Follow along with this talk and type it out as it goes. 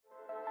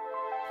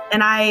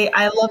And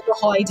I love the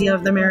whole idea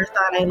of the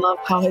marathon. I love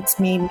how it's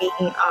made me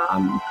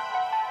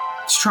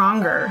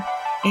stronger,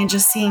 and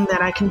just seeing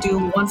that I can do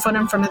one foot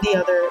in front of the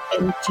other,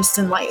 and just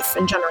in life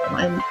in general.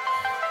 And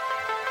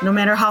no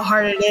matter how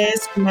hard it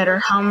is, no matter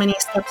how many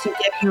steps you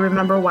get, you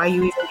remember why you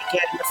even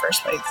began in the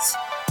first place.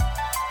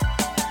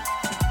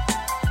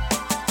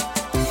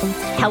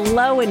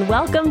 Hello and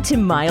welcome to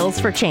Miles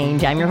for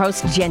Change. I'm your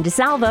host, Jen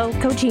DeSalvo,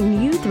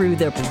 coaching you through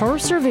the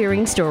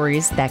persevering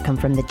stories that come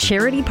from the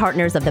charity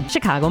partners of the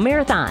Chicago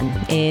Marathon.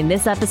 In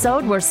this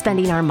episode, we're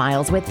spending our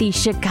miles with the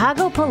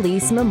Chicago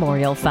Police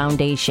Memorial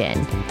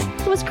Foundation.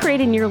 It was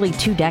created nearly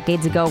 2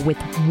 decades ago with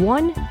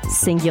one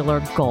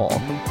singular goal,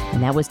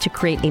 and that was to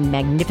create a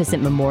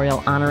magnificent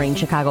memorial honoring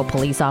Chicago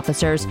police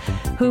officers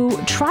who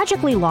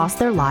tragically lost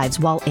their lives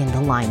while in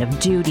the line of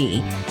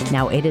duty.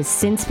 Now, it has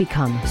since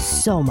become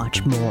so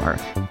much more.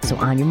 So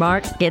on your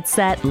mark, get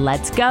set,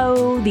 let's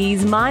go.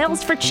 These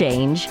Miles for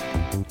Change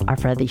are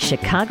for the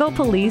Chicago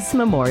Police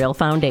Memorial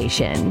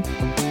Foundation.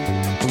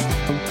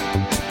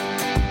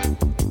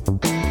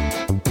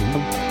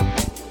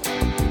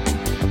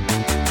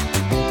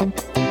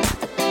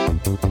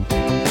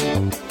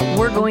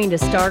 We're going to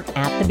start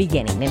at the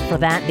beginning, and for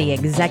that, the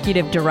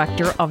executive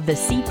director of the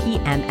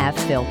CPMF,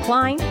 Phil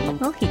Klein,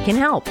 well, he can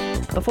help.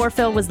 Before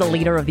Phil was the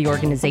leader of the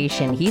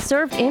organization, he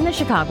served in the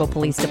Chicago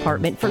Police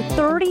Department for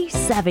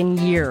 37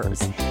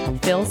 years.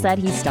 Phil said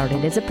he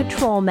started as a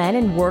patrolman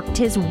and worked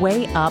his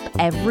way up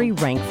every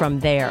rank from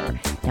there.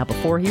 Now,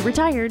 before he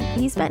retired,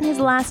 he spent his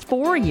last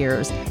 4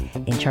 years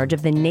in charge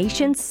of the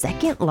nation's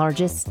second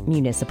largest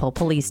municipal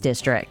police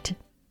district.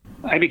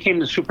 I became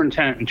the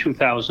superintendent in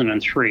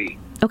 2003.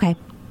 Okay.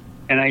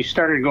 And I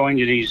started going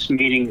to these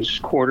meetings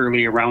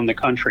quarterly around the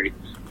country.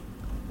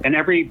 And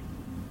every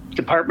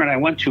department I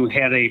went to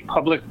had a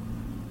public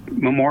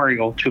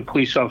memorial to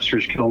police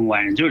officers killed in the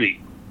line of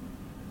duty.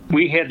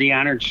 We had the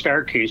Honored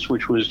Star case,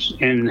 which was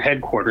in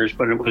headquarters,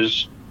 but it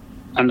was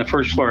on the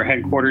first floor of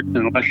headquarters. And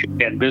unless you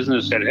had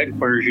business at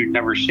headquarters, you'd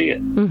never see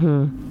it.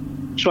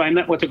 Mm-hmm. So I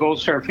met with the Gold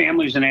Star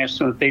families and asked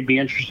them if they'd be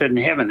interested in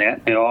having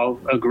that. They all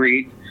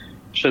agreed.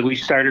 So we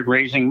started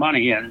raising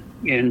money. And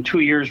in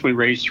 2 years, we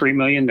raised $3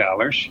 million.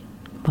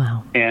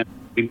 Wow. And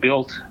we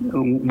built,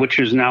 which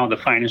is now the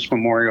finest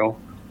memorial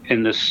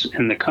in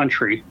the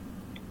country,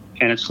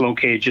 and it's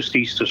located just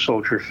east of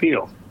Soldier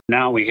Field.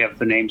 Now we have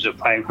the names of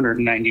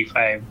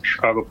 595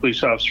 Chicago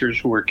police officers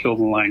who were killed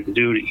in the line of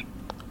duty.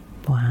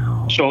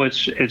 Wow. So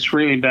it's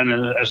really been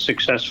a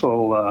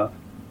successful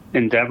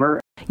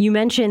endeavor. You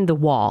mentioned the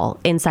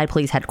wall inside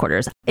police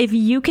headquarters. If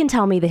you can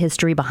tell me the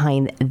history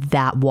behind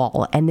that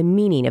wall and the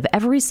meaning of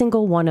every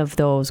single one of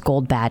those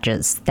gold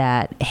badges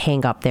that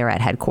hang up there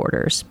at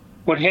headquarters.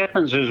 What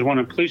happens is when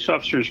a police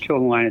officer is killed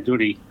in the line of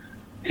duty,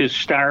 his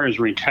star is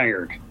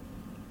retired.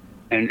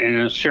 And in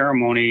a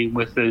ceremony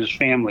with his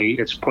family,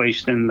 it's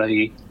placed in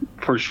the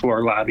first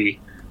floor lobby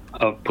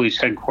of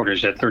police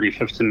headquarters at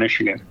 35th and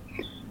Michigan.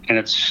 And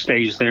it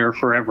stays there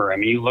forever. I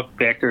mean, you look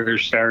back at their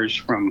stars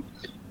from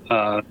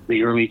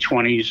the early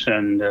 20s,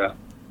 and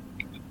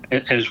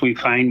as we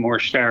find more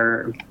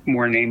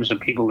names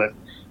of people that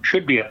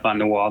should be up on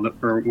the wall that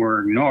were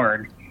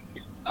ignored,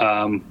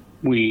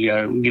 we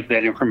give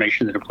that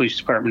information to the police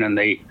department, and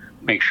they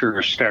make sure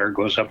a star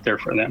goes up there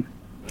for them.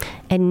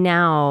 And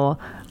now,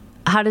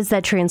 how does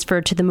that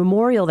transfer to the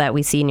memorial that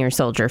we see near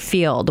Soldier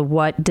Field?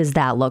 What does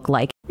that look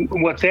like?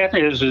 What that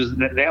is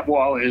that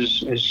wall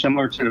is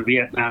similar to the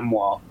Vietnam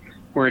Wall,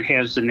 where it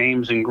has the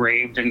names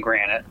engraved in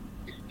granite,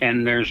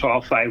 and there's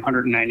all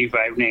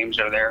 595 names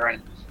are there.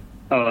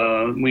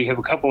 And we have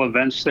a couple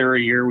events there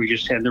a year. We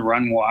just had the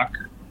run walk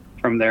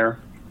from there.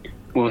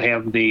 We'll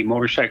have the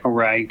motorcycle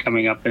ride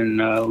coming up in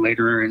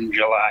later in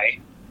July.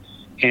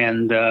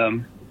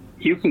 And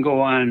you can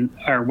go on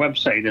our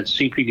website at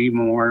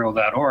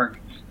cpdmemorial.org,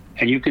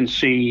 and you can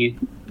see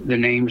the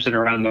names that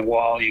are on the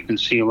wall. You can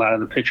see a lot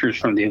of the pictures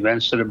from the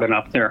events that have been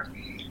up there.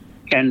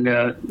 And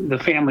the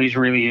families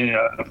really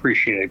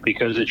appreciate it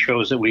because it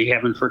shows that we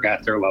haven't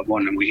forgot their loved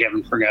one and we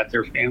haven't forgot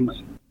their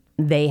family.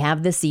 They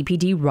have the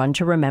CPD Run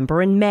to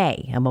Remember in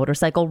May, a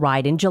motorcycle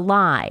ride in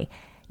July.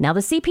 Now,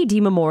 the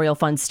CPD Memorial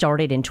Fund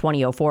started in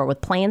 2004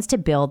 with plans to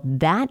build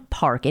that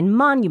park and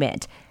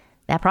monument.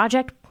 That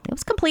project, it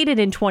was completed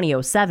in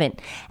 2007,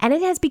 and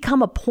it has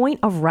become a point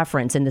of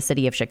reference in the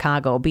city of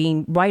Chicago,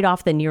 being right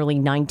off the nearly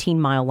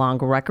 19-mile-long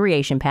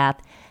recreation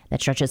path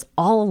that stretches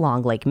all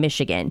along Lake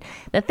Michigan.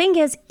 The thing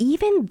is,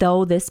 even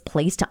though this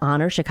place to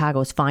honor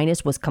Chicago's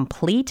finest was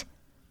complete,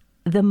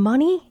 the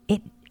money,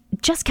 it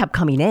just kept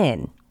coming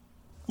in.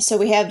 So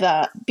we have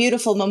a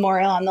beautiful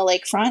memorial on the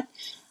lakefront.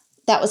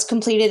 That was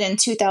completed in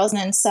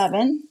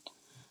 2007,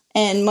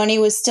 and money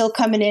was still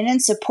coming in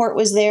and support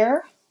was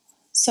there.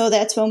 So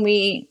that's when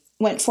we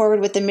went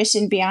forward with the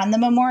Mission Beyond the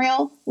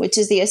Memorial, which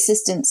is the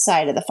assistance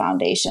side of the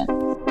foundation.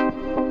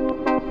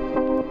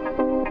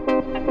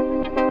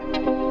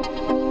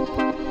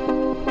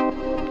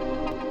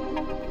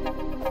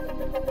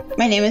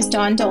 My name is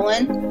Dawn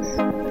Dolan.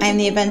 I'm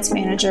the events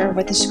manager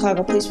with the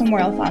Chicago Police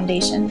Memorial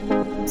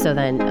Foundation. So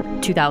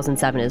then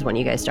 2007 is when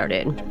you guys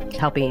started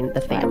helping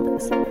the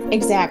families.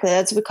 Exactly.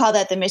 We call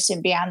that the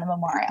Mission Beyond the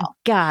Memorial.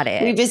 Got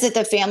it. We visit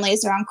the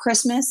families around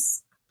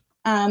Christmas.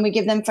 We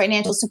give them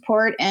financial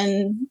support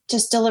and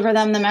just deliver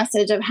them the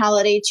message of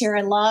holiday cheer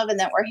and love, and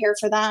that we're here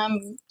for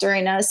them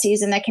during a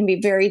season that can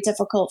be very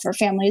difficult for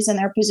families in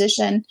their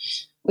position.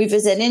 We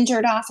visit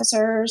injured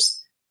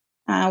officers.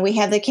 We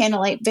have the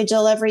Candlelight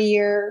Vigil every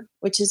year,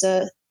 which is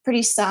a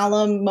pretty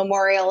solemn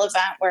memorial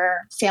event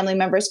where family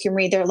members can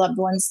read their loved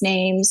ones'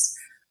 names.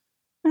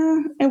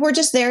 And we're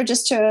just there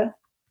just to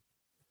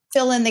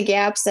fill in the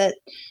gaps that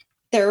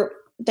their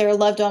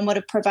loved one would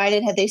have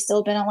provided had they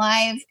still been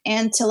alive,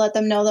 and to let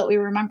them know that we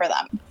remember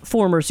them.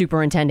 Former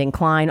Superintendent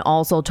Klein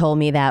also told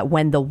me that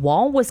when the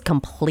wall was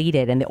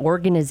completed and the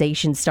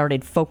organization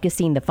started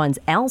focusing the funds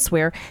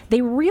elsewhere,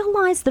 they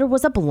realized there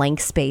was a blank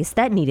space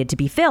that needed to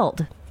be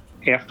filled.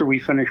 After we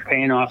finished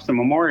paying off the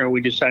memorial,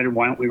 we decided,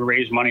 why don't we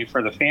raise money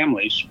for the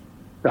families?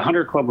 The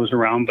Hunter Club was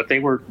around, but they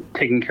were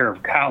taking care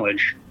of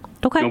college.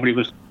 Okay. Nobody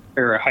was taking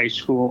care of high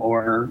school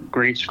or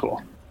grade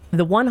school.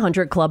 The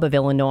 100 Club of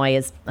Illinois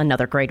is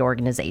another great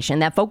organization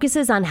that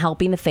focuses on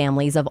helping the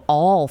families of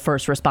all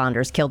first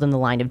responders killed in the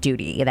line of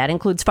duty. That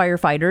includes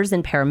firefighters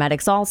and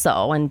paramedics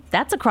also, and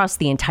that's across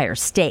the entire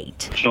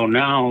state. So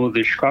now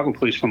the Chicago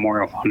Police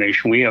Memorial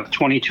Foundation, we have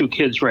 22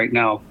 kids right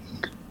now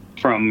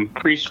from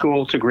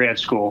preschool to grad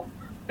school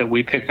that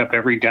we pick up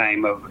every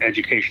dime of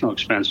educational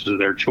expenses, of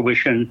their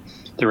tuition,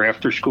 their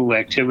after-school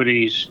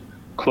activities,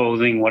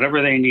 clothing,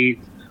 whatever they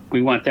need.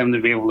 We want them to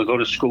be able to go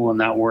to school and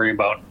not worry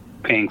about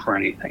paying for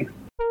anything.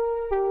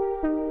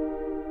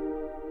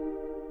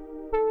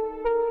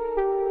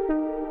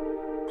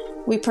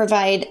 We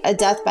provide a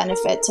death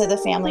benefit to the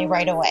family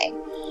right away.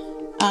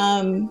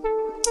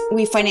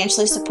 We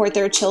financially support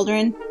their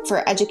children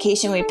for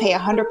education. We pay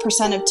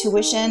 100% of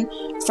tuition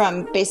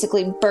from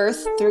basically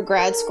birth through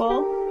grad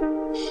school.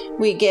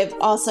 We give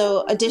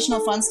also additional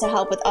funds to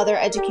help with other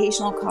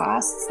educational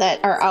costs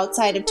that are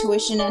outside of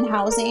tuition and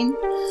housing.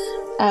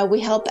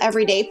 We help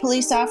everyday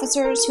police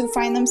officers who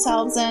find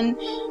themselves in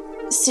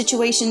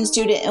situations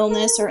due to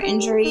illness or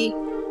injury.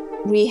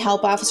 We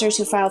help officers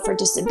who file for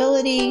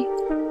disability.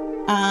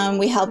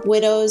 We help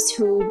widows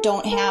who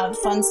don't have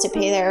funds to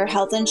pay their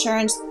health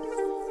insurance.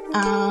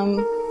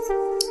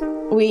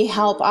 We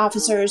help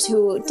officers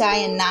who die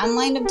in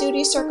non-line of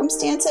duty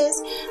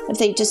circumstances. If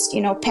they just,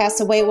 pass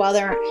away while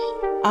they're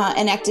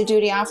an active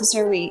duty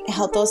officer, we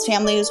help those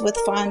families with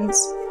funds.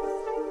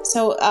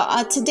 So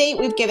to date,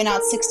 we've given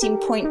out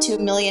 $16.2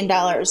 million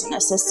in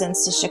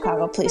assistance to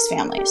Chicago police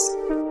families.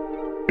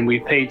 And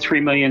we paid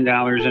 $3 million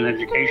in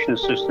education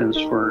assistance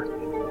for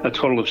a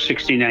total of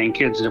 69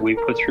 kids that we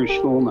put through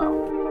school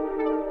now.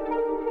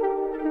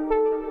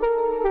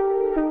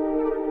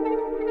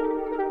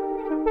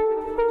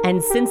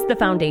 And since the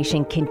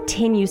foundation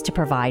continues to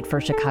provide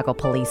for Chicago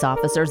police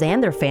officers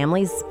and their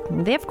families,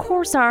 they of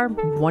course are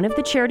one of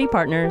the charity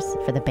partners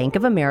for the Bank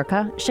of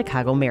America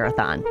Chicago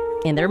Marathon.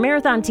 And their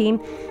marathon team,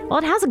 well,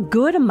 it has a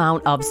good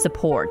amount of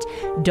support.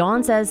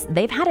 Dawn says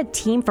they've had a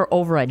team for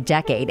over a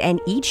decade, and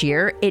each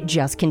year it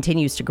just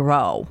continues to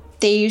grow.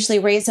 They usually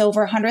raise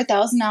over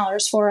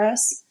 $100,000 for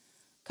us,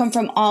 come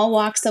from all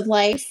walks of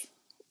life,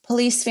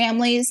 police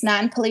families,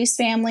 non-police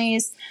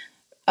families,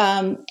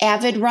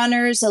 avid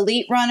runners,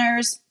 elite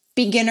runners,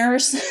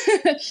 beginners.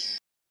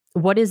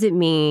 What does it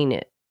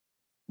mean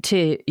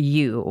to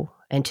you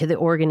and to the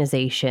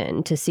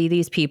organization to see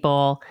these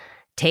people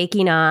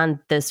taking on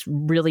this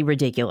really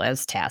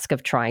ridiculous task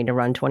of trying to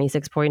run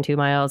 26.2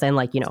 miles and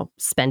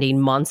spending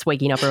months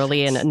waking up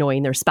early and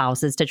annoying their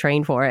spouses to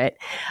train for it?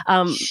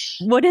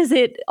 What does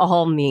it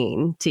all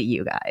mean to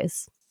you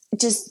guys?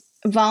 Just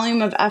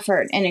volume of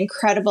effort and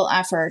incredible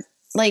effort.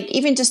 Like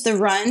even just the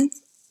run,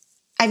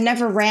 I've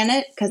never ran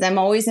it because I'm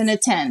always in a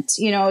tent,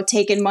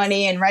 taking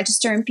money and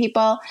registering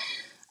people.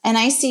 And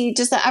I see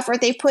just the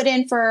effort they put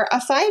in for a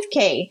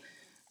 5K.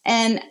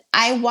 And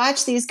I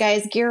watch these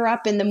guys gear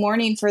up in the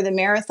morning for the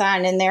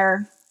marathon, and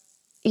they're,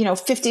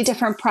 50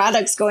 different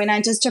products going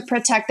on just to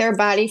protect their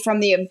body from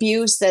the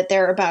abuse that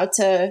they're about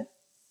to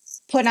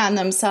put on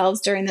themselves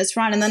during this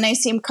run. And then I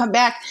see them come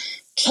back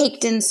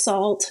caked in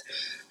salt,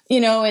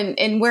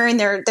 and wearing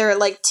their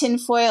like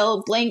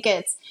tinfoil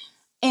blankets.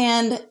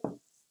 And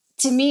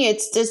to me,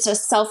 it's just a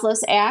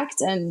selfless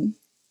act, and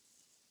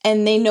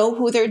they know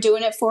who they're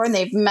doing it for, and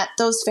they've met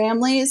those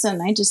families.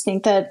 And I just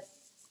think that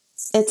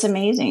it's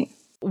amazing.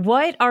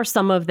 What are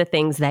some of the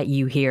things that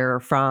you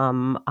hear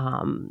from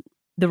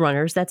the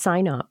runners that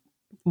sign up?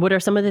 What are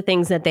some of the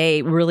things that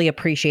they really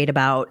appreciate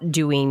about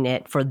doing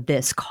it for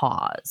this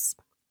cause?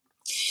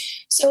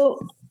 So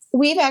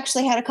we've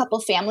actually had a couple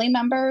family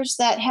members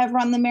that have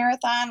run the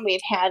marathon.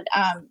 We've had,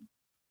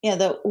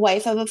 the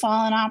wife of a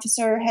fallen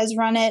officer has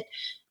run it.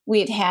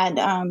 We've had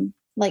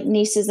like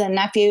nieces and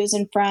nephews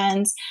and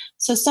friends.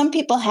 So some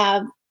people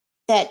have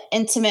that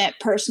intimate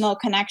personal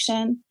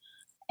connection,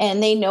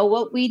 and they know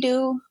what we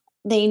do.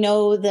 They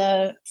know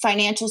the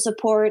financial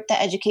support,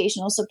 the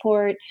educational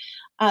support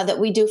that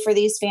we do for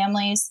these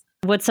families.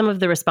 What's some of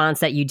the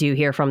response that you do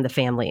hear from the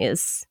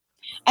families?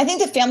 I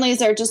think the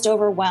families are just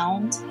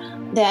overwhelmed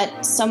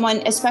that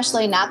someone,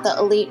 especially not the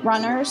elite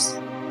runners,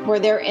 where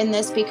they're in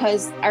this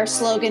because our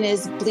slogan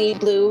is Bleed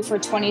Blue for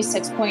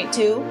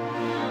 26.2.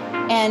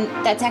 And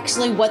that's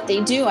actually what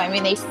they do. I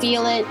mean, they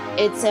feel it.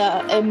 It's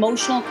an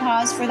emotional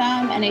cause for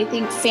them. And I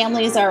think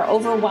families are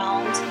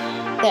overwhelmed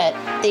that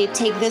they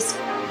take this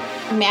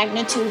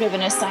magnitude of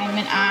an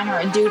assignment on or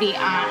a duty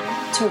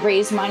on to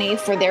raise money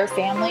for their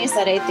families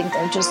that I think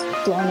they're just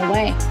blown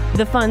away.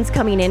 The funds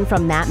coming in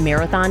from that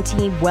marathon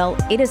team, well,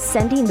 it is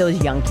sending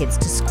those young kids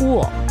to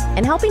school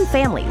and helping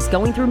families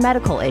going through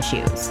medical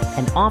issues.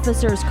 And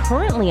officers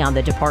currently on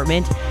the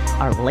department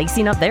are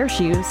lacing up their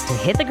shoes to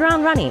hit the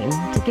ground running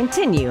to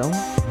continue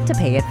to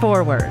pay it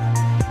forward.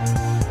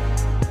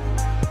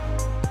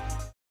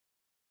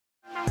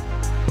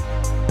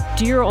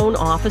 Do your own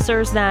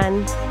officers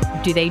then,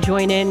 do they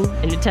join in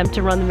and attempt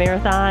to run the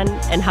marathon?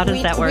 And how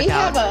does that work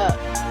out?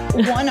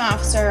 We have one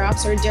officer,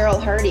 Officer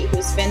Daryl Hardy,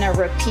 who's been a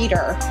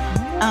repeater.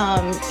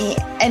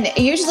 And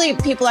usually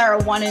people are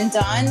a one and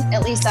done.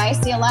 At least I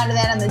see a lot of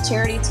that on the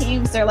charity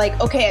teams. They're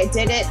like, okay, I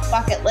did it,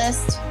 bucket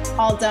list,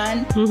 all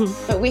done. Mm-hmm.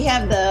 But we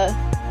have the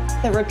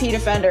repeat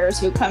offenders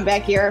who come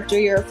back year after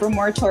year for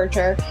more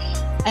torture.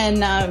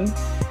 And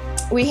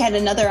we had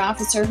another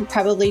officer who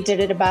probably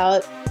did it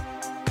about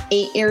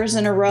 8 years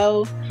in a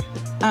row.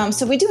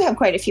 So we do have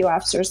quite a few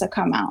officers that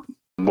come out.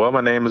 Well,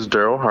 my name is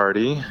Daryl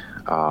Hardy.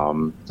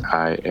 I'm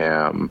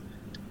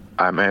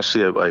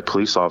actually a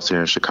police officer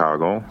here in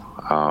Chicago,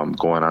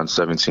 going on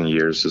 17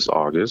 years this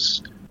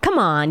August. Come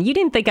on, you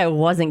didn't think I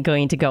wasn't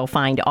going to go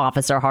find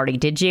Officer Hardy,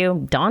 did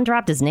you? Don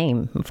dropped his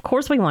name. Of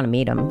course we want to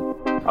meet him.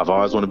 I've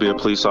always wanted to be a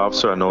police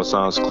officer. I know it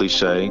sounds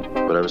cliche,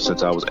 but ever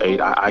since I was 8,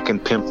 I can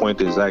pinpoint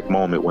the exact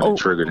moment when it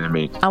triggered in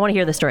me. I want to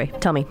hear the story.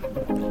 Tell me.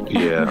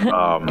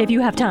 Yeah. If you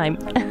have time.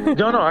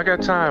 No, I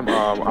got time.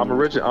 I'm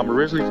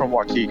originally from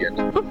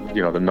Waukegan,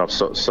 the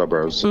north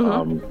suburbs,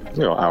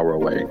 hour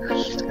away.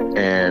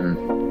 And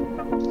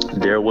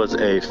there was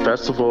a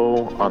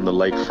festival on the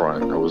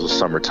lakefront. It was a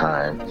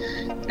summertime.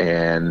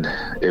 And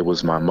it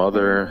was my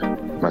mother,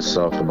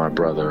 myself, and my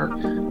brother.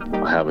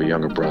 I have a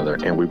younger brother,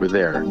 and we were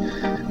there.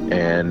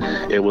 And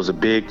it was a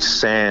big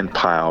sand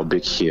pile,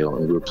 big hill,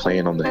 and we were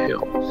playing on the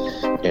hill.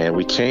 And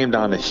we came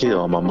down the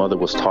hill, and my mother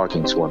was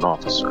talking to an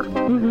officer.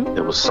 Mm-hmm.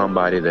 It was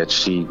somebody that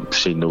she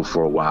knew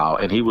for a while,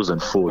 and he was in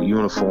full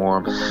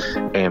uniform.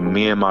 And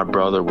me and my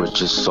brother were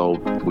just so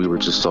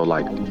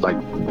like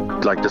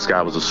this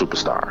guy was a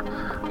superstar.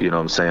 You know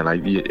what I'm saying?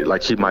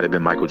 Like he might have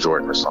been Michael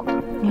Jordan or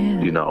something.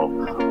 Yeah.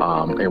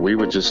 And we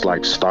were just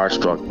like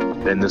starstruck.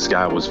 And this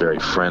guy was very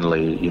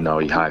friendly. He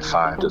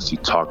high-fived us. He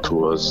talked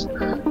to us.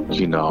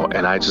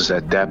 And I just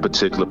at that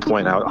particular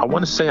point, I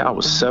want to say I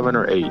was 7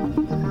 or 8.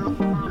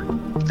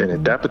 And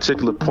at that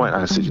particular point,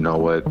 I said, you know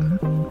what?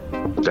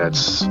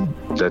 That's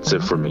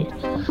it for me.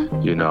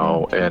 And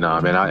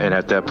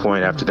at that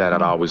point, after that,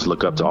 I'd always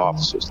look up to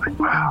officers like,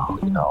 wow,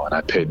 and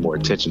I paid more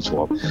attention to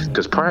them.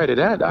 Because prior to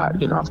that,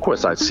 of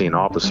course, I'd seen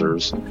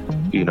officers,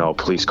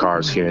 police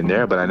cars here and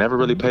there, but I never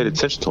really paid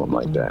attention to them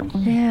like that.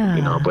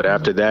 Yeah. But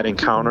after that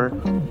encounter,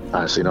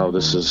 I said,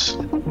 this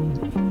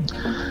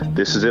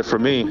is it for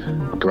me.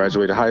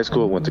 Graduated high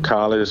school, went to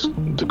college,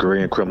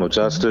 degree in criminal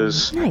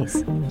justice.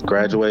 Nice.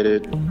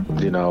 Graduated,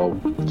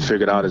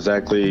 figured out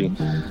exactly,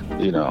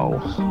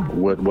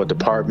 what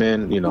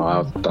department.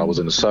 I was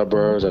in the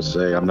suburbs. I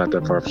say I'm not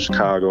that far from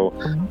Chicago.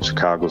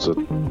 Chicago's a,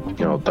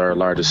 third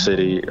largest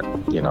city.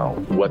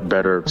 What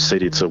better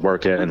city to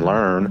work at and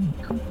learn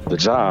the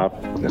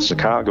job than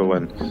Chicago?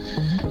 And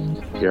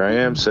here I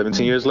am,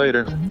 17 years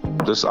later.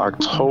 This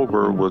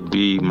October would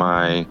be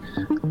my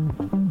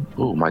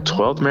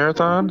 12th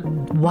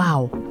marathon.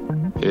 Wow.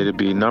 It'd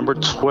be number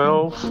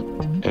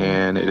 12,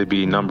 and it'd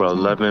be number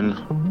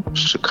 11,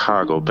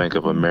 Chicago Bank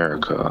of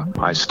America.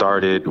 I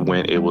started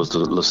when it was the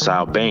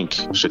LaSalle Bank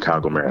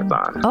Chicago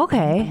Marathon.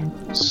 Okay.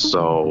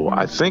 So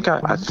I think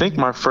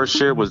my first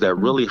year was that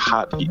really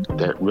hot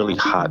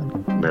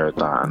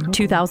marathon.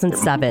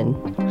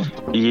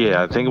 2007.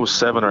 Yeah, I think it was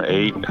 7 or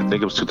 8. I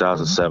think it was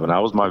 2007. That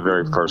was my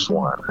very first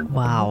one.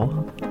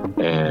 Wow.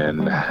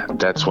 And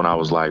that's when I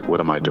was like, what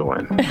am I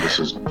doing? This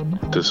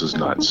is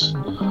nuts.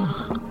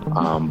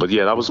 But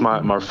yeah, that was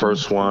my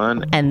first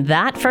one. And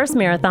that first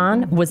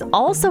marathon was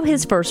also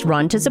his first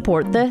run to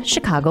support the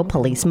Chicago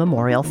Police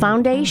Memorial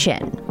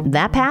Foundation.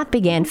 That path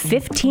began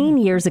 15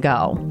 years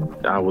ago.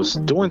 I was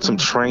doing some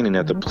training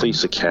at the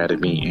police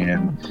academy,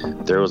 and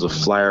there was a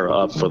flyer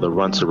up for the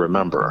Run to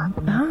Remember,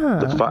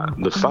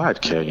 the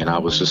 5K, and I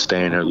was just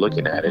standing there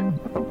looking at it.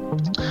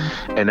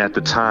 And at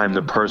the time,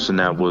 the person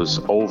that was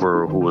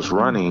who was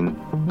running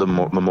the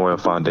Memorial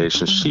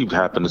Foundation, she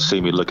happened to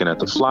see me looking at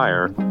the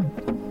flyer.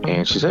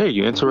 And she said, hey,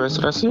 you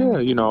interested? I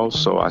said, yeah,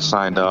 So I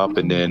signed up,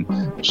 and then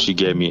she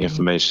gave me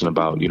information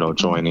about,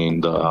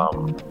 joining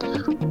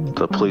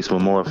the Police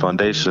Memorial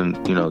Foundation,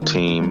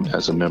 team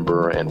as a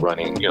member and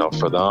running,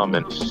 for them.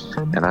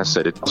 And I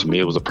said, to me,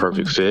 it was a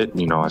perfect fit.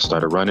 I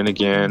started running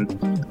again.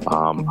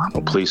 I'm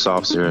a police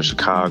officer in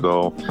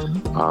Chicago.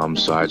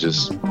 So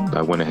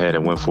I went ahead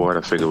and went for it.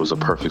 I figured it was a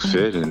perfect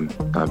fit, and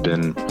I've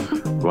been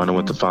running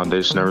with the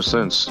foundation ever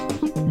since.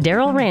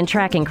 Daryl ran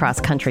track and cross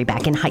country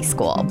back in high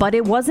school, but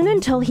it wasn't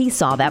until he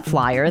saw that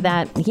flyer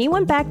that he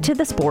went back to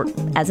the sport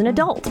as an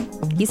adult.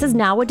 He says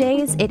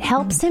nowadays it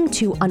helps him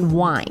to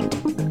unwind.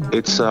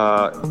 It's,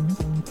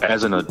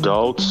 as an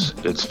adult,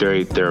 it's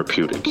very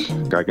therapeutic.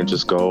 I can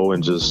just go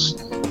and just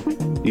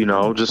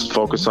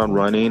focus on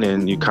running,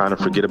 and you kind of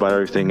forget about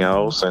everything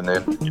else. And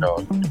then,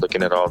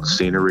 looking at all the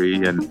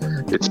scenery, and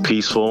it's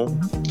peaceful.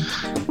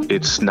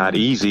 It's not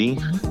easy,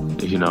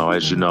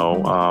 as you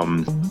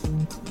know.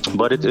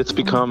 But it's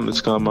become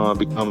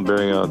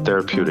very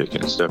therapeutic,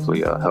 and it's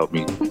definitely helped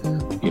me,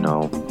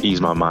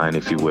 ease my mind,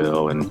 if you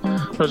will, and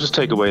just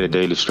take away the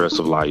daily stress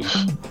of life.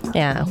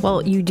 Yeah,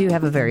 well, you do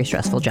have a very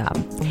stressful job.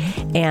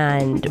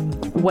 And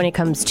when it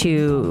comes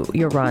to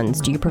your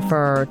runs, do you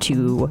prefer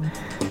to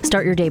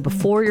start your day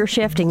before your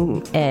shift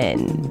and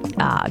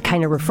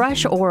kind of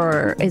refresh,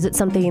 or is it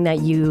something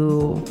that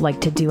you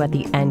like to do at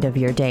the end of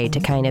your day to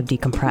kind of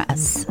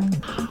decompress?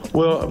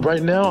 Well,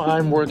 right now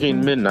I'm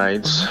working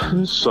midnights,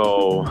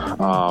 so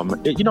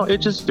it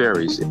just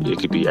varies. It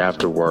could be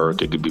after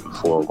work, it could be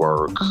before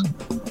work.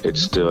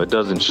 It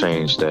doesn't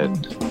change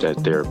that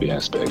therapy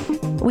aspect.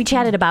 We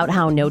chatted about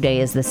how no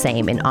day is the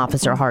same in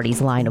Officer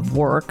Hardy's line of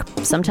work.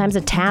 Sometimes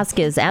a task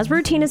is as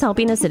routine as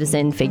helping a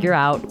citizen figure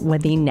out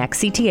when the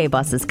next CTA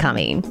bus is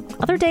coming.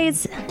 Other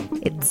days,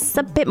 it's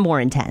a bit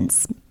more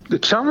intense. The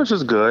challenge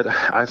is good.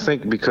 I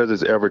think because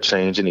it's ever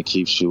changing, it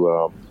keeps you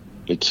on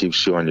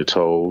your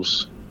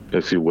toes,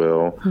 if you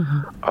will.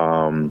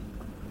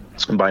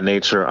 Mm-hmm. By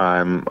nature,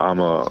 I'm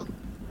a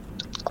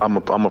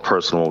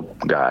personal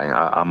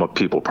guy. I'm a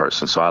people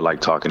person, so I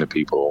like talking to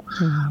people.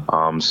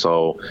 Mm-hmm.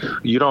 So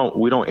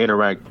we don't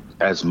interact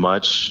as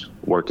much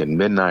working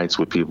midnights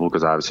with people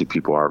because obviously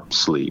people are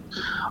asleep.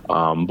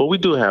 But we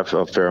do have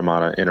a fair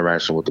amount of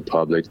interaction with the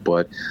public.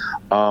 But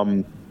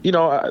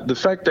the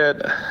fact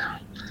that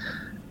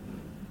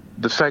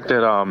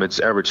it's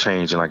ever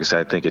changing, like I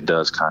said, I think it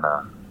does kind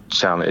of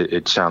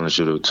challenge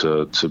you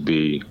to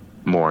be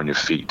more on your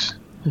feet.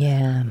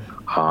 Yeah.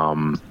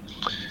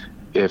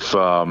 If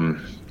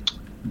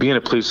being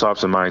a police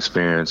officer, in my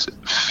experience,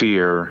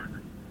 fear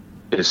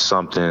is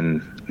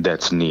something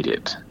that's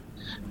needed,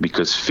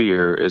 because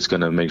fear is going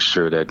to make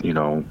sure that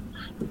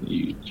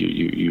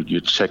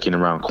you're checking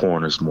around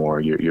corners more.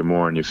 You're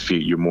more on your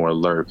feet. You're more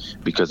alert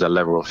because that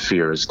level of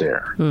fear is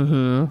there.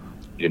 Mm-hmm.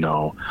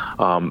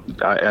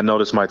 I know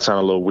this might sound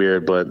a little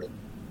weird, but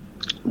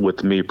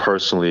with me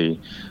personally,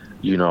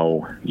 you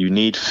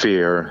need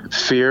fear.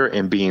 Fear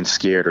and being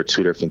scared are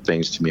two different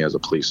things to me as a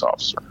police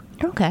officer.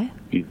 Okay.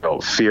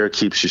 Fear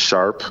keeps you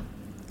sharp,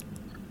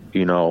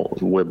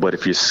 but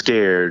if you're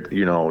scared,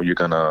 you're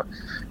gonna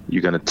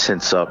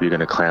tense up, you're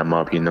gonna clam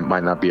up, you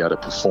might not be able to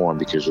perform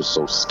because you're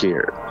so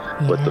scared.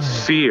 Yeah. But the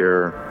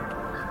fear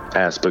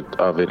aspect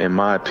of it, in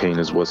my opinion,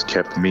 is what's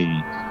kept me,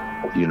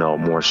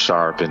 more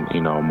sharp and,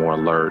 more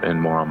alert and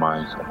more on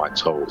my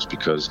toes,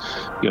 because,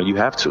 you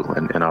have to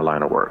in our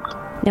line of work.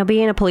 Now,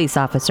 being a police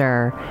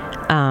officer,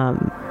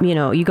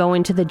 you go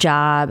into the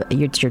job,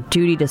 it's your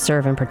duty to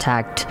serve and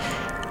protect,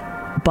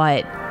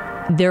 but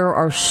there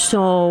are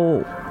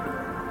so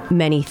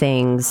many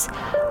things,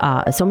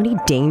 so many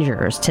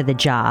dangers to the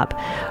job.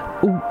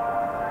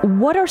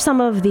 What are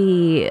some of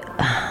the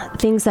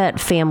things that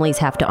families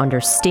have to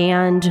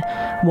understand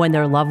when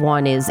their loved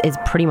one is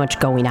pretty much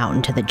going out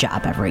into the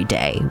job every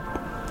day?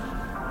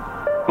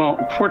 Well,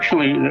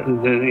 fortunately,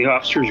 the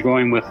officer's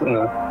going with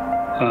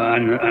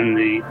on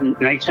the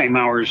nighttime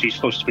hours. He's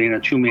supposed to be in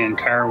a two-man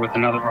car with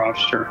another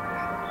officer,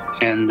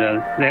 and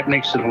that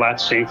makes it a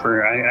lot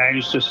safer. I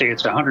used to say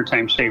it's 100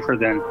 times safer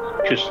than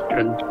just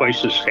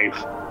twice as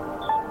safe.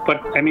 But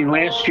I mean,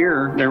 last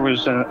year there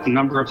was a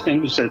number of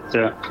things that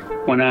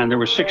went on. There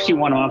were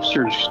 61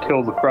 officers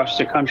killed across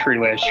the country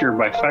last year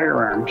by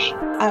firearms.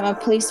 I'm a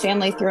police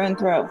family through and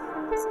through.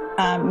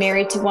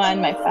 Married to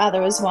one. My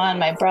father was one.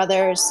 My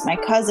brothers, my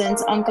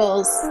cousins,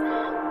 uncles.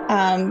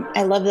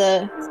 I love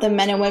the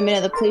men and women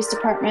of the police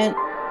department.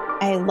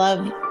 I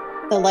love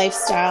the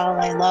lifestyle.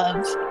 I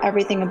love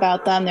everything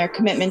about them, their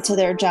commitment to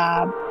their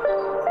job.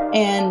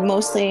 And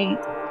mostly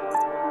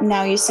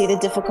now you see the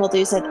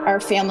difficulties that our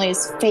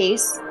families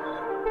face,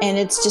 and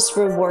it's just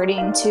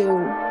rewarding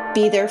to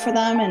be there for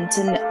them and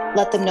to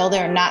let them know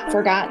they're not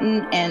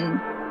forgotten.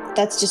 And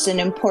that's just an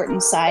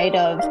important side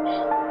of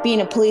being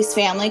a police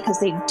family, because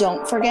they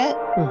don't forget.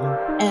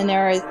 Mm-hmm. And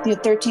there are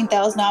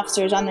 13,000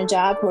 officers on the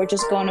job who are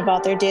just going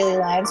about their daily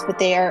lives, but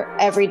they are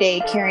every day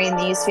carrying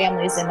these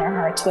families in their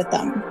hearts with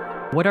them.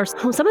 What are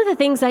some of the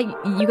things that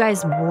you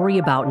guys worry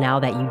about now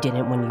that you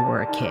didn't when you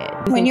were a kid?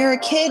 When you're a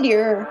kid,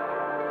 you're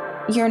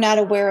not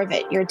aware of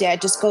it. Your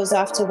dad just goes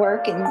off to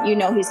work, and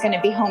he's going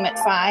to be home at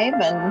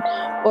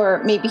 5,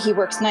 or maybe he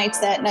works nights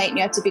that night and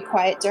you have to be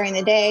quiet during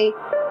the day,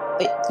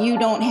 but you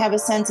don't have a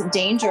sense of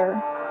danger.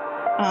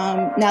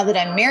 Now that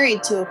I'm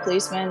married to a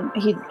policeman,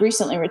 he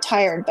recently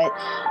retired, but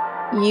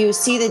you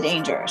see the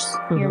dangers.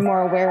 Mm-hmm. You're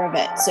more aware of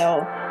it.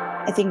 So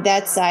I think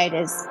that side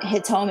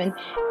hits home, and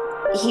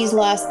he's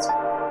lost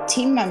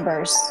team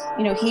members.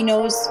 You know, he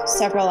knows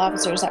several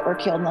officers that were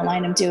killed in the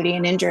line of duty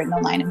and injured in the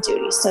line of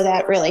duty. So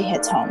that really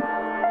hits home.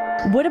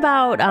 What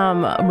about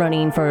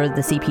running for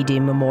the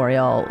CPD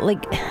Memorial?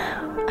 Like,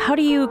 how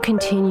do you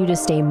continue to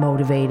stay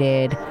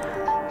motivated?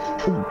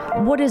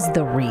 What is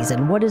the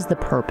reason? What is the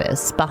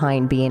purpose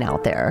behind being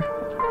out there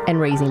and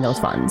raising those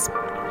funds?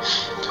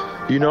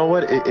 You know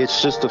what?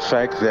 It's just the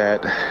fact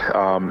that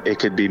it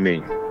could be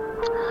me.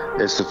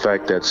 It's the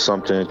fact that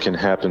something can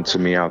happen to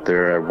me out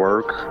there at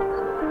work.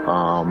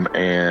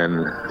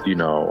 And, you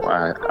know,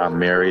 I'm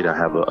married. I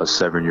have a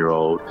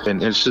 7-year-old.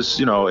 And it's just,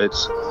 you know,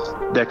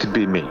 that could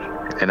be me.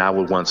 And I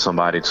would want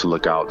somebody to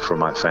look out for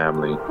my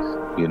family,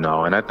 you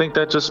know. And I think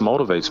that just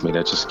motivates me.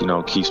 That just, you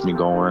know, keeps me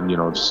going. You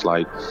know, just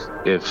like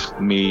if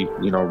me,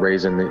 you know,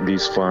 raising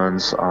these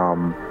funds,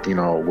 you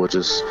know, will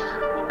just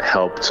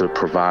help to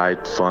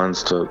provide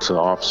funds to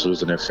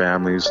officers and their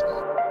families.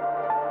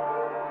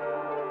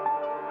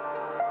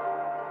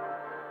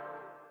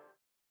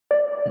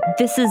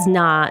 This is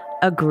not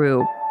a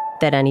group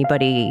that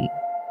anybody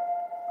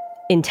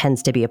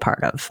intends to be a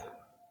part of.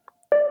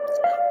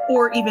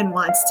 Or even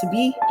wants to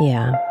be.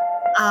 Yeah.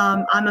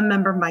 I'm a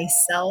member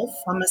myself.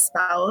 I'm a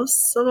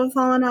spouse of a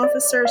fallen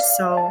officer,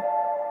 so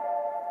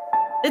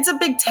it's a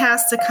big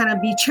task to kind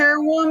of be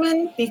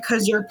chairwoman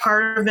because you're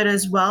part of it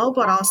as well,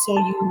 but also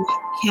you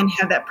can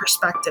have that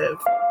perspective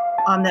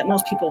that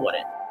most people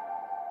wouldn't.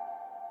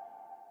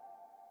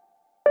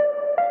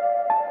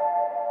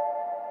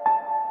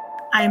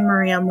 I'm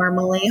Maria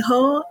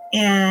Marmolejo,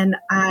 and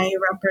I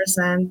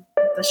represent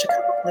the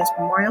Chicago Police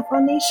Memorial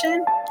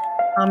Foundation.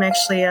 I'm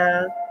actually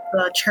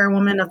the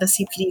chairwoman of the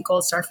CPD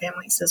Gold Star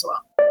families as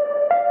well.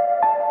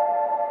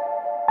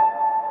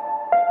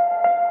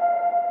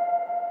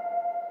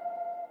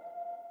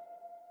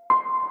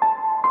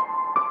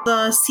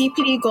 The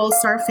CPD Gold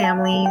Star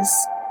families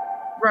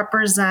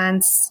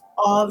represents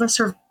all the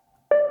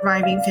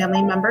surviving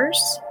family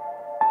members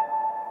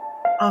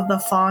of the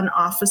fallen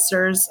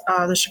officers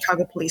of the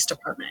Chicago Police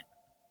Department.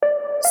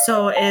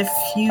 So if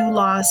you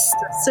lost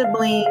a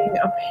sibling,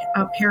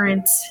 a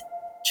parent,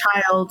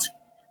 child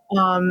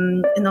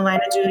in the line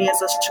of duty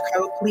as a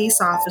Chicago police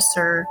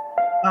officer,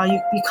 you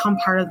become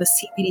part of the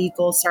CPD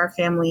Gold Star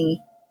family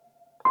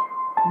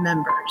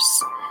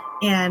members.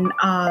 And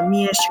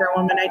me as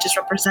chairwoman, I just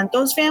represent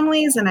those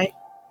families, and I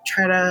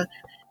try to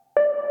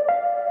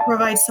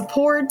provide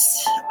support,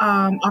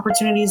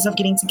 opportunities of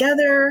getting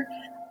together,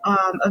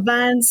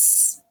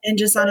 events, and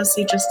just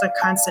honestly just a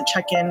constant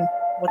check-in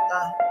with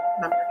the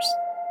members.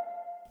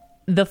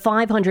 The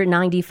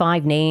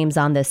 595 names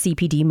on the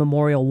CPD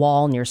Memorial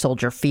Wall near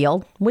Soldier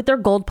Field, with their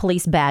gold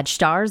police badge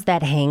stars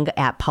that hang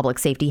at Public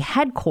Safety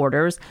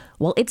Headquarters,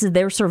 well, it's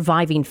their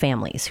surviving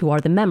families who are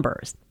the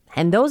members.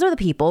 And those are the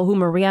people who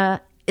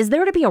Maria is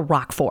there to be a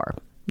rock for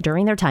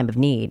during their time of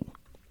need.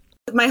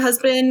 My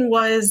husband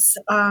was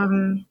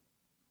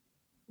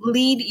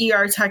lead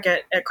ER tech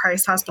at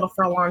Christ Hospital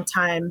for a long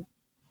time.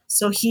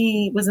 So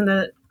he was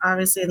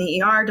obviously in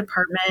the ER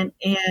department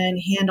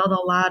and handled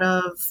a lot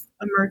of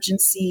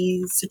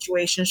emergency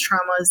situations,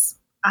 traumas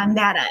on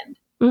that end.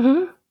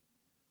 Mm-hmm.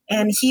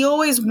 And he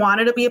always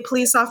wanted to be a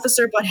police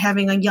officer, but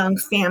having a young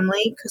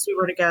family, because we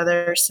were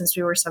together since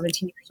we were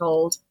 17 years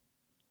old,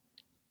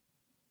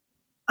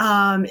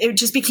 it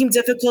just became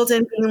difficult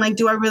and being like,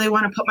 do I really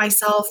want to put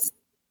myself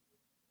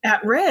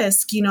at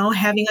risk, you know,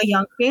 having a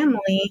young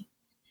family?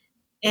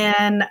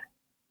 And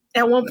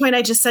at one point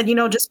I just said, you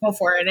know, just go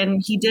for it.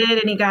 And he did,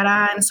 and he got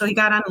on. So he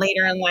got on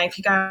later in life.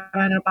 He got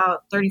on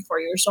about 34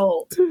 years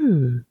old.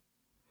 Mm-hmm.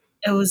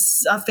 It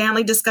was a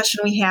family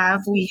discussion we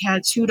have. We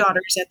had 2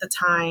 daughters at the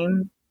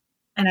time,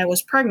 and I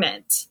was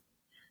pregnant.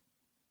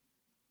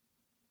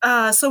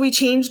 So we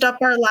changed up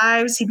our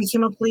lives. He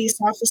became a police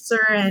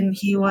officer, and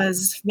he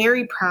was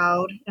very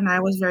proud, and I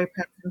was very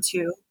proud of him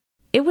too.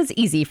 It was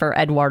easy for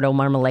Eduardo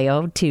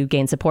Marmolejo to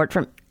gain support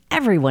from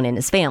everyone in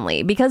his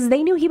family because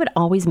they knew he would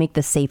always make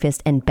the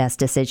safest and best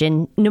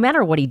decision no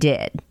matter what he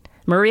did.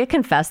 Maria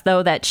confessed,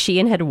 though, that she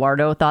and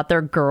Eduardo thought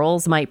their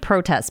girls might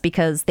protest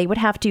because they would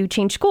have to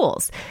change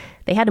schools.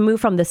 They had to move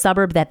from the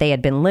suburb that they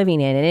had been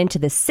living in and into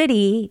the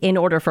city in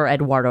order for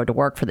Eduardo to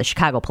work for the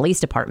Chicago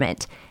Police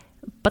Department.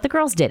 But the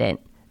girls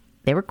didn't.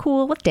 They were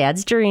cool with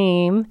Dad's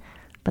dream,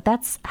 but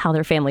that's how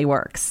their family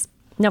works.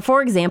 Now,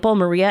 for example,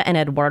 Maria and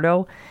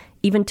Eduardo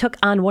even took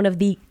on one of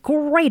the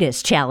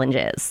greatest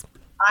challenges.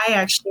 I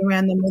actually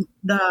ran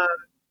the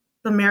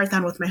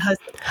marathon with my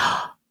husband.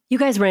 You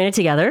guys ran it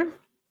together?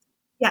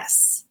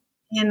 Yes.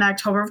 In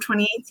October of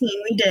 2018,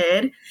 we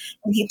did.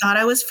 And he thought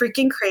I was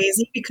freaking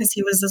crazy because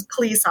he was a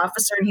police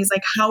officer. And he's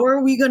like, how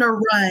are we going to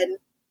run?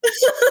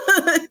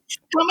 How am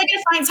I going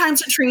to find time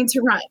to train to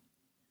run?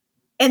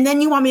 And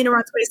then you want me to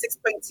run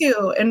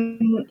 26.2.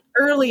 And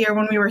earlier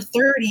when we were 30,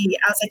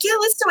 I was like, yeah,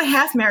 let's do a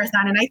half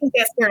marathon. And I think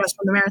that scared us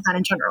from the marathon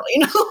in general,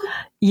 you know?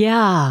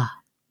 Yeah.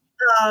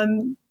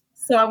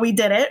 So we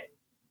did it.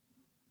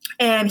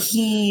 And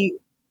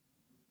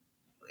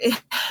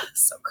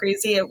so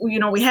crazy. You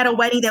know, we had a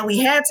wedding that we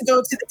had to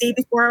go to the day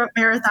before our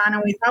marathon,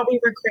 and we thought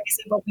we were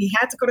crazy, but we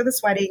had to go to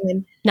this wedding.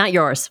 And not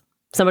yours,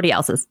 somebody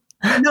else's.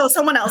 No,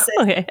 someone else's.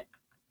 Okay.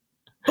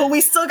 But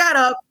we still got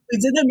up. We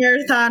did the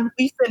marathon.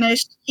 We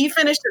finished. He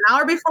finished an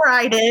hour before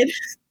I did.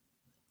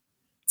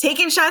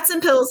 Taking shots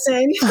in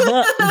Pilsen.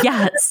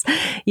 Yes.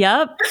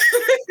 Yep.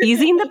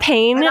 Easing the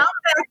pain. And I'm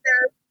back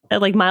there.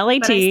 At like mile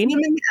 18.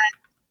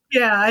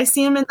 I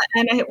see him in the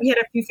end. We had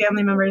a few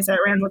family members that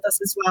ran with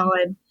us as well.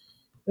 And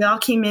we all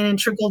came in and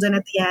trickled in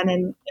at the end.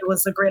 And it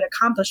was a great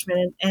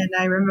accomplishment. And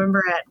I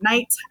remember at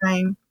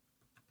nighttime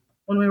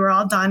when we were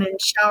all done and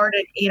showered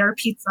and ate our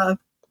pizza,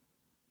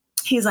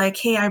 he's like,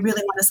 hey, I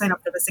really want to sign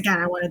up for this again.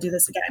 I want to do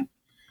this again.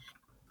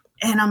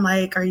 And I'm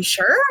like, are you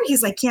sure?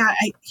 He's like, yeah.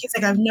 He's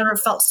like, I've never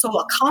felt so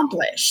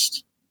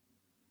accomplished.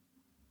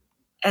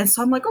 And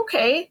so I'm like,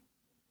 okay.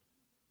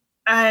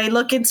 I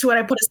look into it.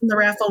 I put us in the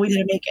raffle. We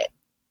didn't make it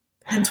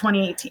in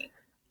 2018.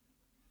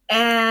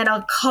 And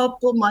a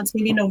couple months,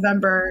 maybe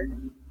November,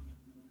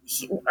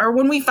 or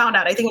when we found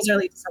out, I think it was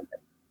early December.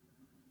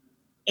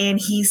 And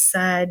he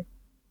sends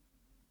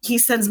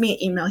me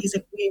an email. He's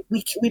like,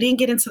 we didn't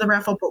get into the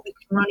raffle, but we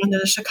can run under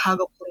the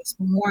Chicago Police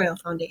Memorial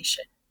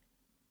Foundation.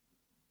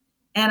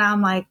 And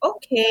I'm like,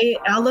 okay,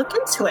 I'll look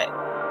into it.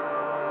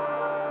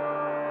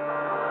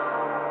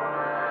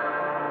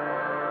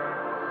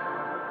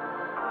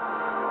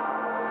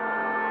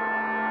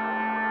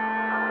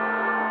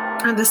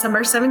 On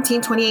December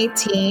 17,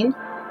 2018,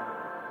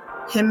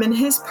 him and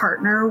his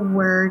partner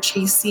were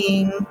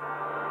chasing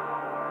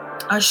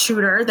a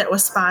shooter that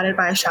was spotted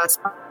by a shot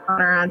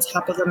spotter on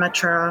top of the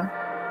Metro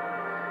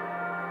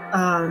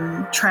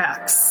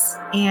tracks.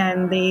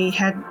 And they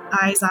had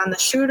eyes on the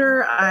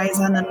shooter, eyes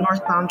on the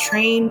northbound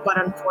train,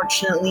 but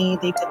unfortunately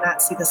they did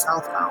not see the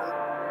southbound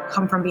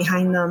come from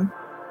behind them,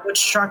 which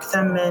struck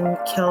them and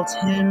killed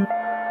him,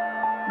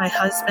 my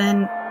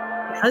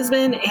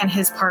husband and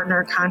his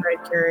partner, Conrad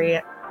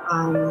Gary,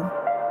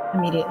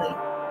 immediately.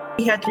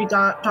 He had 3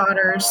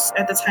 daughters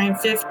at the time,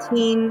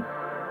 15,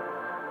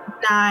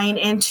 9,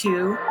 and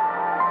 2.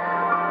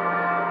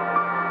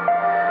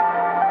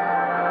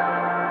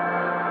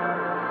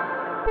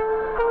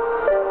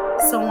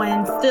 So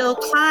when Phil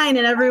Klein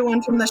and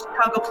everyone from the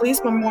Chicago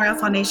Police Memorial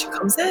Foundation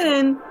comes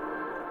in,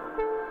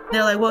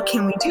 they're like, what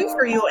can we do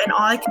for you? And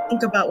all I could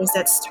think about was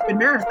that stupid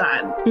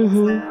marathon.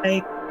 Mm-hmm.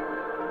 Like,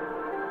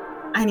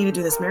 I need to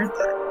do this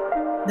marathon.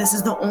 This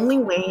is the only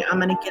way I'm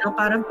going to get up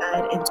out of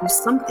bed and do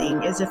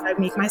something, is if I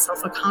make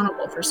myself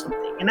accountable for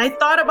something. And I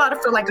thought about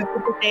it for like a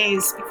couple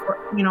days before,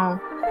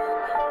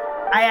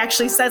 I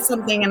actually said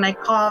something, and I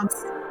called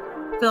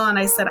Phil and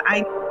I said,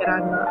 I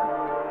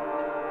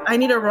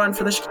need to run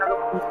for the Chicago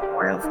Police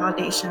Memorial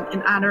Foundation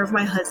in honor of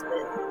my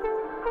husband.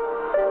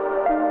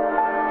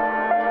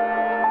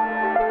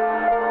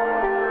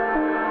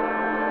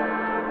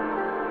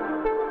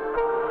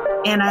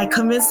 And I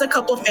convinced a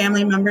couple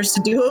family members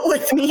to do it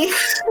with me.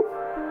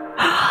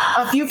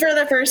 A few for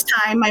the first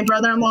time. My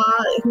brother-in-law,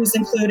 who's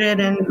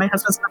included, and my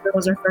husband's brother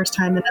was her first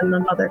time, and then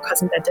another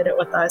cousin that did it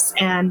with us.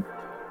 And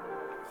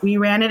we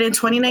ran it in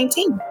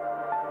 2019.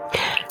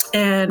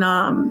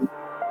 And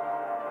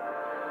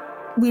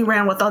we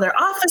ran with other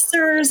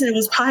officers. It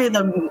was probably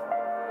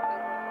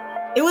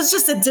it was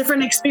just a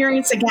different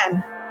experience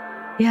again.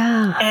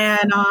 Yeah.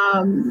 And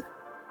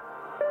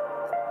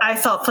I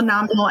felt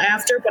phenomenal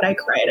after, but I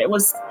cried.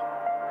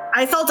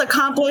 I felt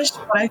accomplished,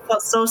 but I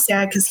felt so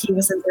sad because he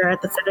wasn't there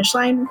at the finish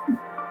line,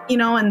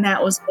 and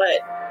that was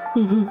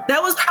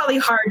that was probably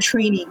hard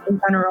training in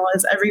general,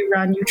 as every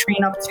run you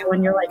train up to,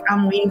 and you're like,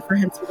 I'm waiting for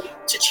him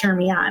to cheer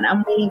me on.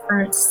 I'm waiting for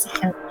him to see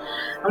him.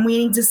 I'm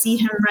waiting to see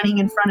him running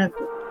in front of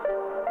me.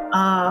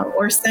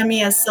 Or send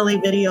me a silly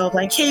video of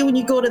like, hey, when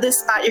you go to this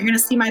spot, you're going to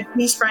see my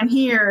police friend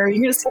here.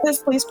 You're going to see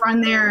this police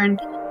friend there.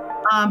 And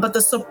but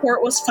the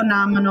support was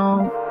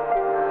phenomenal.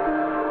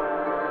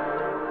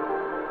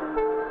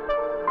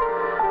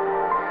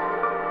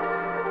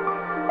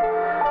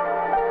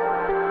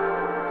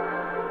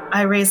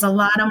 I raised a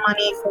lot of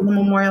money for the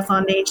Memorial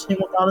Foundation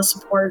with all the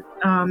support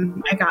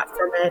I got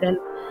from it. And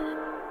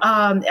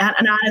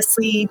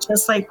honestly,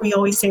 just like we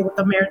always say with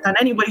the marathon,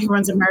 anybody who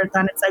runs a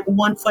marathon, it's like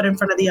one foot in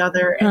front of the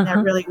other. And that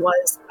really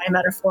was my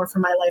metaphor for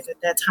my life at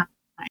that time.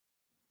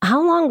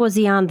 How long was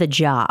he on the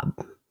job?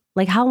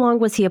 Like, how long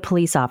was he a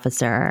police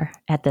officer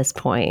at this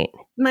point?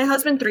 My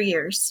husband, 3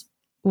 years.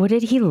 What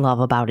did he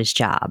love about his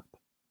job?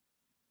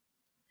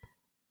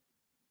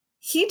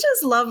 He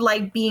just loved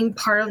like being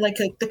part of like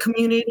the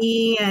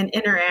community and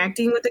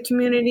interacting with the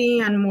community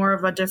on more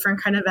of a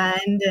different kind of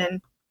end.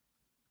 And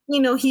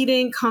he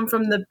didn't come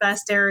from the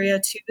best area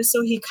too,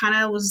 so he kind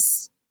of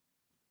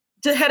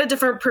had a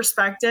different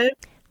perspective.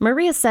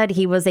 Maria said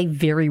he was a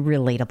very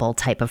relatable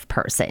type of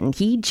person.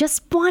 He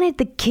just wanted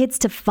the kids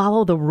to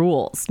follow the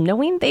rules,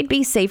 knowing they'd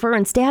be safer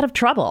and stay out of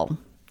trouble.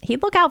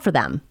 He'd look out for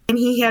them. And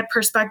he had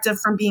perspective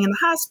from being in the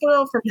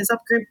hospital, from his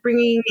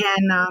upbringing,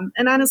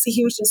 and honestly,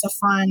 he was just a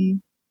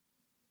fun,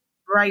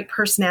 bright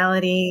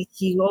personality.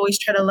 He always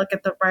tried to look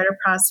at the brighter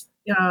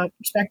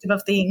perspective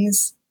of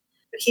things.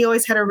 But he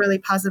always had a really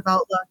positive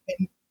outlook,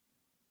 and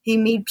he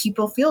made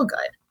people feel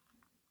good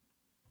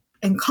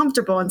and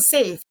comfortable and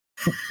safe.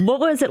 What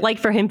was it like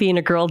for him being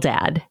a girl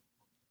dad?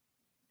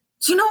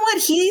 You know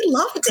what? He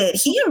loved it.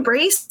 He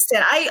embraced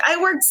it. I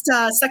worked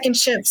second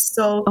shifts,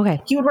 so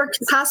he would work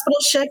his hospital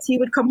shift. He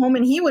would come home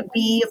and he would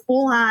be a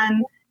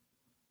full-on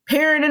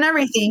parent and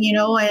everything, you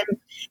know, and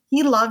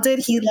he loved it.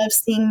 He loved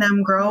seeing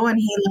them grow, and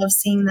he loved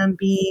seeing them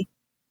be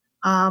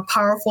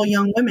powerful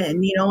young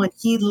women, you know, and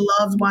he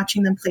loved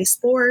watching them play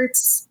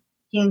sports.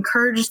 He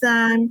encouraged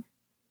them,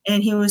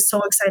 and he was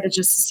so excited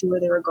just to see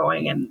where they were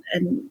going, and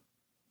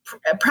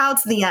proud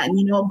to the end,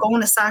 you know,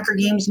 going to soccer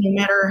games, no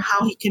matter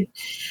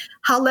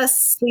how less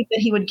sleep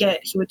that he would get,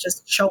 he would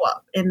just show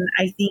up. And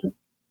I think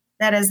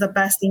that is the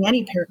best thing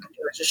any parent can do,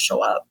 is just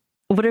show up.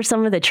 What are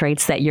some of the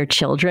traits that your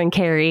children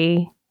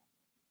carry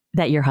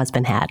that your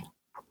husband had,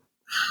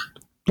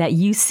 that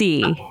you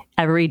see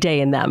every day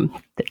in them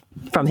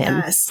from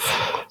him? Yes.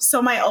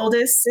 So my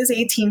oldest is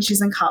 18.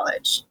 She's in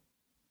college.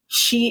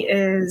 She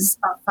is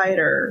a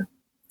fighter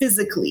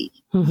physically,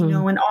 you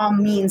know, in all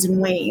means and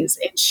ways.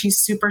 And she's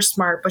super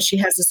smart, but she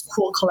has this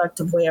cool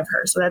collective way of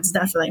her. So that's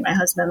definitely my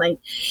husband. Like,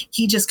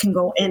 he just can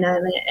go in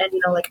and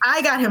you know, like,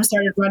 I got him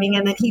started running,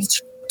 and then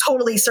he's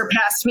totally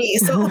surpassed me.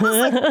 So it was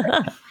like,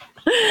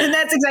 and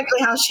that's exactly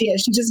how she is.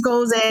 She just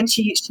goes in.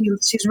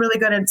 She's really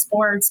good at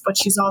sports, but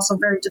she's also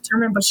very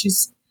determined. But she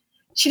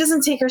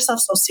doesn't take herself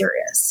so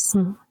serious.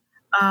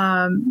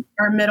 Our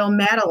middle,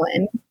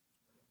 Madeline,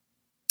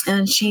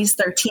 and she's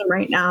 13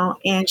 right now,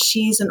 and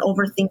she's an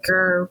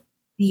overthinker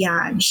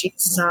beyond.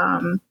 She's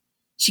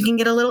she can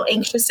get a little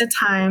anxious at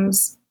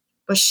times,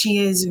 but she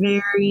is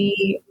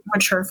very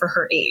mature for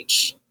her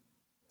age.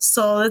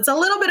 So it's a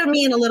little bit of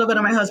me and a little bit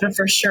of my husband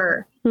for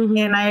sure.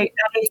 And I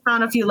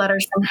found a few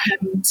letters from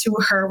him to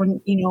her when,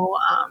 you know,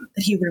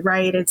 that he would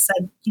write. It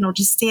said, you know,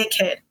 just stay a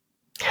kid.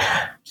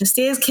 Just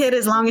stay as a kid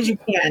as long as you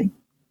can.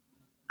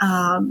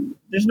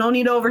 There's no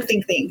need to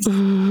overthink things.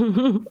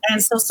 And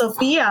so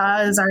Sophia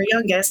is our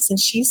youngest, and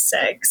she's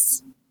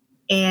 6,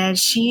 and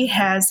she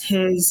has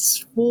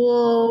his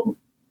full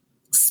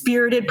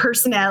spirited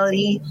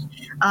personality.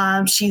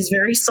 She's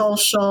very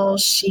social.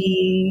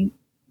 She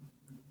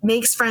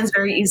makes friends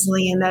very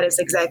easily, and that is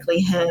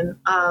exactly him.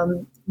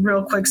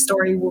 Real quick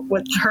story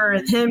with her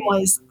and him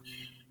was,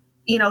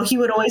 you know, he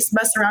would always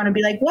mess around and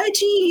be like,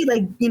 wedgie,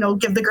 like, you know,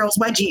 give the girls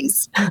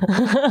wedgies.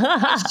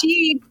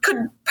 She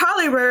could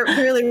probably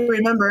barely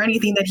remember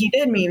anything that he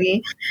did,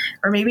 maybe,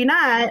 or maybe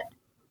not.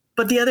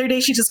 But the other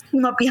day she just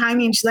came up behind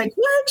me and she's like,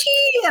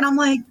 wedgie. And I'm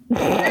like,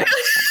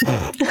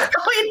 what's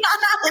going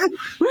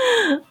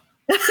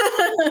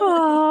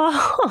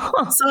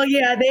on? So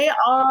yeah, they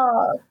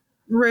all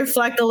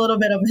reflect a little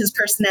bit of his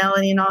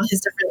personality and all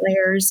his different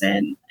layers.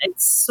 And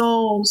it's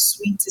so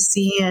sweet to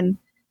see. And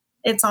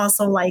it's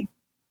also like,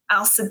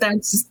 I'll sit there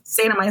and just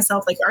say to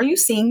myself, like, are you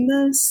seeing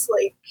this?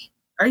 Like,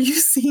 are you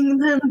seeing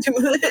them do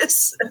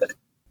this?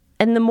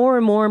 And the more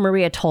and more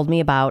Maria told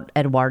me about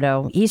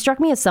Eduardo, he struck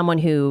me as someone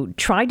who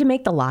tried to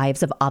make the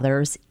lives of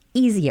others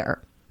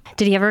easier.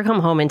 Did he ever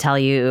come home and tell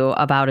you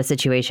about a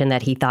situation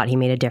that he thought he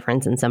made a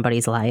difference in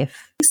somebody's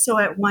life? So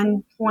at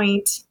one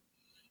point,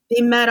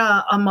 they met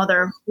a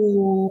mother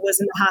who was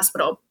in the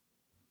hospital,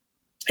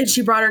 and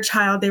she brought her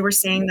child. They were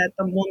saying that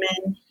the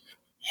woman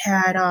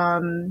had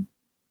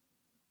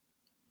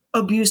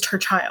abused her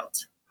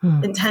child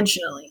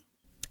intentionally.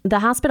 The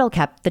hospital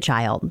kept the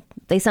child.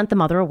 They sent the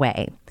mother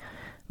away.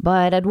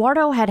 But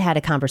Eduardo had had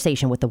a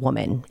conversation with the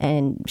woman,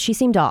 and she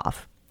seemed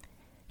off.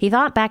 He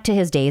thought back to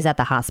his days at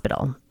the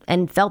hospital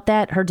and felt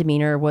that her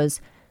demeanor was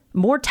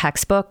more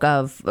textbook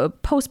of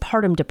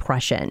postpartum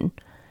depression.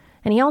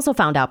 And he also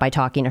found out by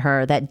talking to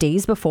her that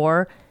days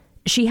before,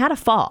 she had a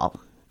fall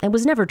and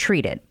was never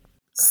treated.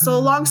 So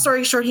long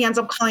story short, he ends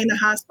up calling the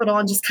hospital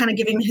and just kind of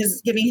giving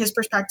his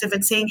perspective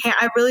and saying, hey,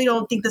 I really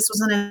don't think this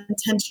was an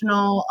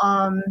intentional,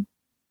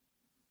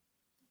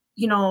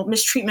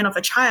 mistreatment of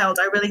a child.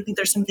 I really think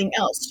there's something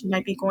else. She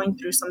might be going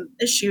through some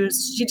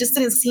issues. She just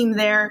didn't seem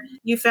there.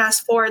 You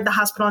fast forward, the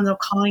hospital ended up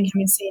calling him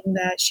and saying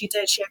that she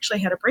did. She actually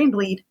had a brain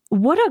bleed.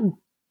 What a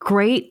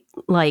great,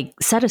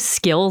 set of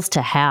skills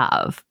to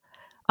have.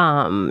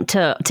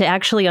 To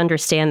actually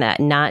understand that,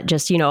 not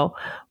just,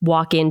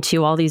 walk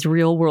into all these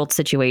real world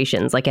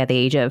situations, like at the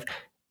age of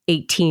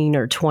 18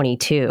 or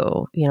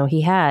 22,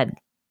 he had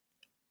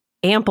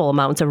ample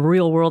amounts of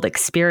real world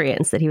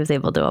experience that he was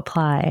able to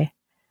apply.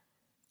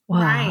 Wow.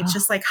 Right.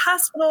 Just like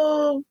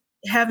hospital,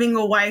 having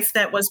a wife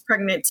that was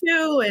pregnant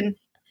too,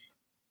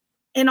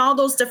 and all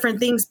those different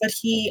things. But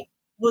he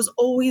was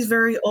always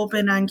very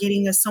open on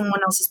getting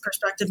someone else's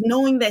perspective,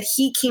 knowing that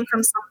he came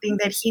from something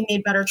that he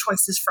made better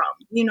choices from,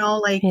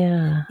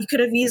 He could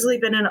have easily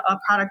been a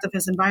product of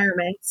his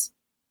environment.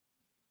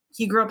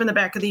 He grew up in the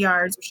back of the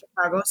yards of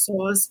Chicago, so it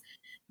was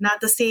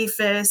not the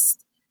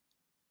safest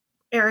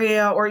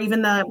area or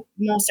even the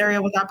most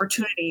area with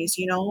opportunities,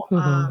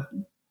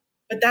 Mm-hmm.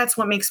 But that's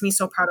what makes me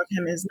so proud of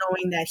him, is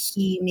knowing that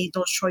he made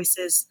those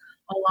choices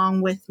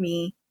along with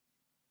me.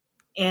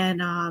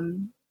 And,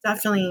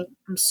 definitely,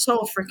 I'm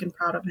so freaking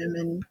proud of him,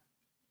 and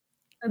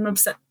I'm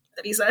upset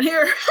that he's not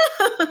here.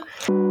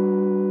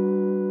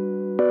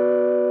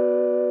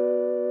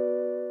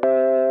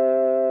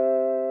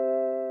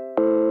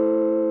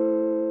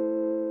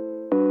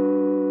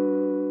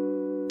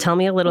 tell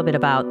me a little bit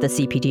about the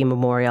CPD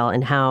Memorial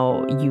and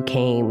how you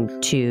came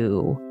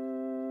to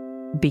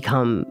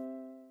become,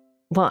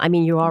 well, I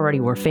mean, you already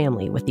were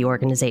family with the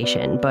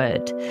organization,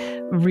 but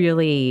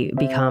really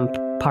become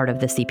part of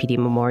the CPD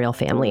Memorial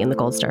family and the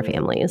Gold Star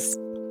families.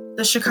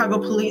 The Chicago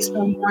Police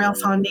Memorial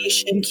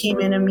Foundation came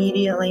in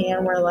immediately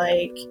and were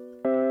like,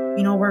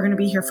 you know, we're going to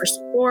be here for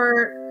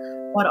support,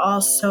 but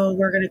also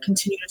we're going to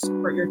continue to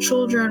support your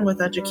children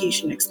with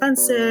education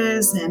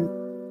expenses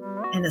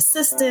and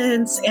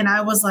assistance. And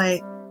I was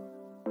like,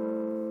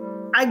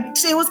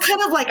 it was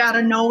kind of like out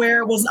of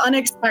nowhere. It was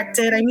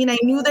unexpected. I mean, I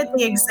knew that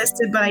they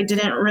existed, but I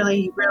didn't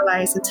really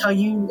realize until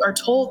you are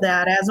told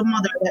that as a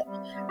mother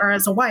or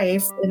as a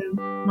wife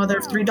and mother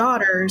of 3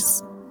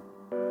 daughters,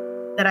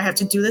 that I have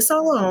to do this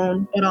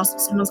alone, but also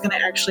someone's going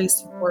to actually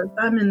support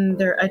them in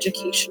their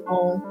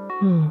educational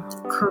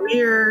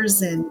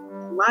careers and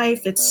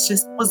life. It's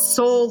just was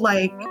so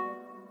like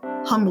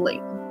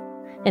humbling.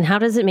 And how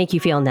does it make you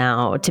feel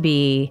now to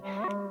be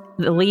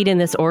the lead in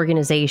this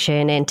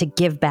organization and to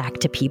give back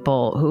to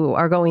people who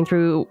are going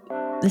through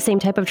the same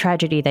type of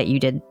tragedy that you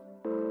did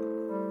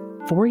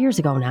 4 years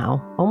ago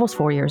now, almost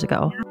 4 years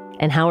ago?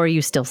 And how are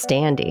you still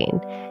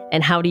standing?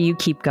 And how do you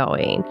keep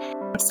going?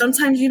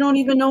 Sometimes you don't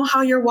even know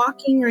how you're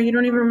walking, or you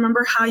don't even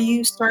remember how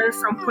you started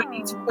from point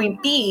A to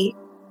point B,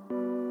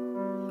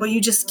 but you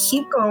just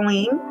keep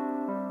going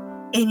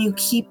and you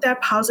keep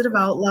that positive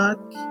outlook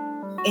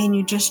and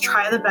you just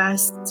try the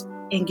best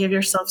and give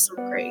yourself some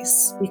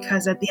grace,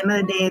 because at the end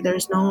of the day,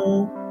 there's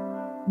no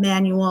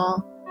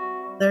manual.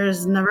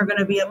 There's never going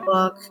to be a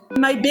book.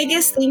 My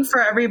biggest thing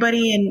for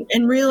everybody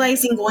and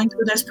realizing going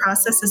through this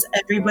process is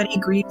everybody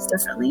grieves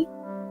differently.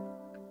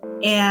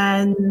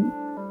 And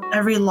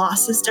every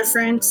loss is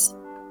different.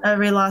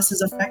 Every loss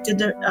is affects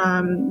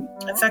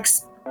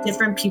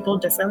different people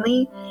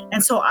differently.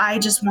 And so I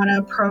just want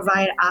to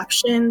provide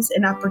options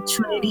and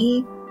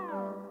opportunity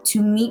to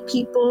meet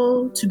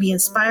people, to be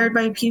inspired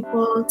by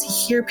people, to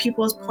hear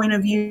people's point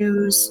of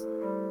views.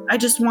 I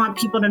just want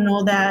people to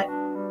know that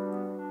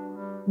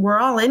we're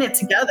all in it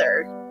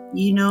together,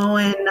 you know,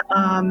 and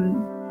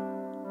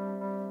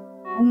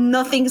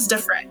nothing's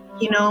different,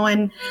 you know,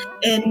 and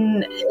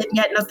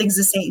yet nothing's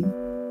the same.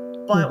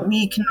 But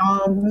we can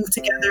all move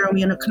together and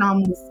we can all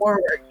move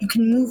forward. You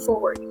can move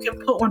forward. You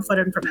can put one foot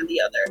in front of the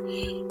other.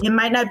 It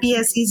might not be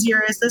as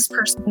easier as this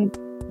person,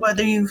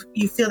 whether you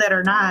feel that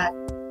or not,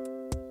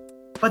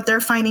 but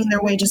they're finding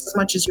their way just as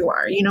much as you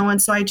are, you know?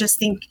 And so I just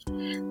think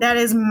that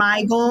is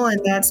my goal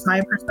and that's my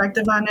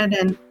perspective on it.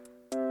 And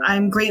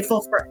I'm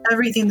grateful for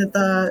everything that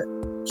the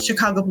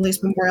Chicago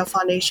Police Memorial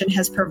Foundation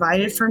has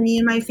provided for me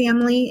and my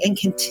family, and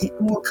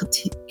will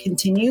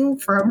continue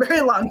for a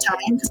very long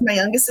time, because my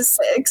youngest is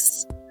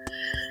 6.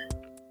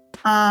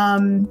 I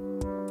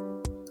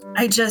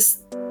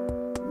just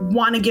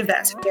want to give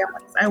that to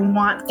families. I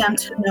want them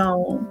to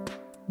know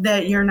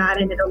that you're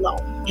not in it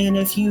alone. And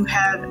if you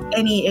have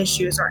any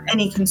issues or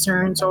any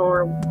concerns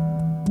or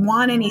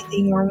want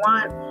anything or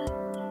want,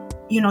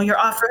 you know, your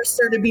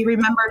officer to be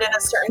remembered in a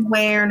certain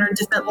way or in a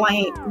different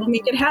light, we'll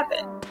make it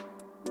happen,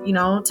 you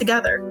know,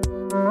 together.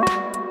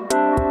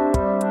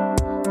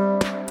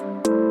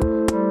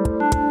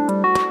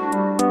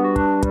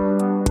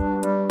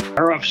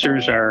 Our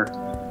officers are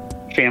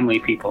family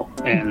people,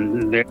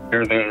 and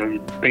they're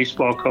the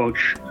baseball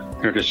coach,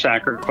 they're the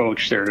soccer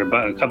coach, they're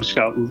the Cub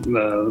Scout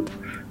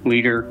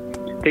leader.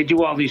 They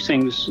do all these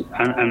things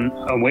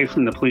away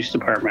from the police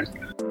department.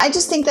 I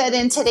just think that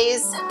in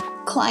today's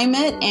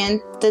climate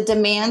and the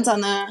demands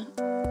on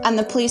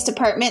the police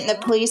department and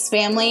the police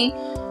family,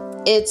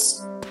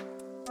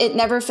 it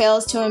never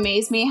fails to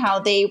amaze me how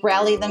they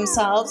rally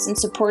themselves and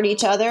support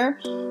each other.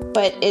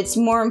 But it's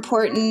more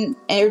important,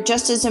 or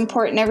just as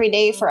important every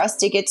day, for us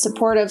to get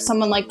support of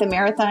someone like the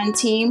Marathon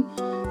team,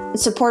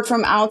 support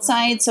from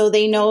outside, so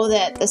they know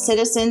that the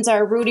citizens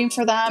are rooting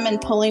for them and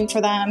pulling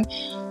for them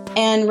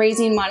and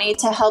raising money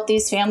to help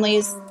these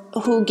families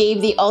who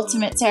gave the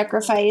ultimate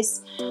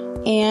sacrifice.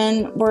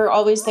 And we're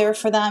always there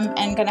for them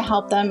and going to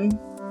help them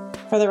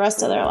for the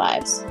rest of their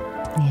lives.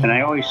 And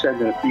I always said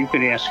that if you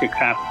could ask a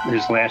cop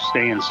his last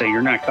day and say,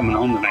 "You're not coming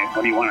home tonight,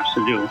 what do you want us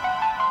to do?"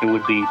 it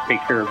would be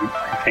take care of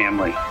my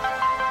family.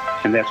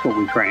 And that's what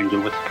we try and do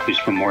with the Police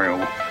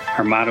Memorial.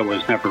 Our motto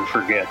is never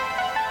forget,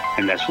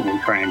 and that's what we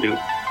try and do.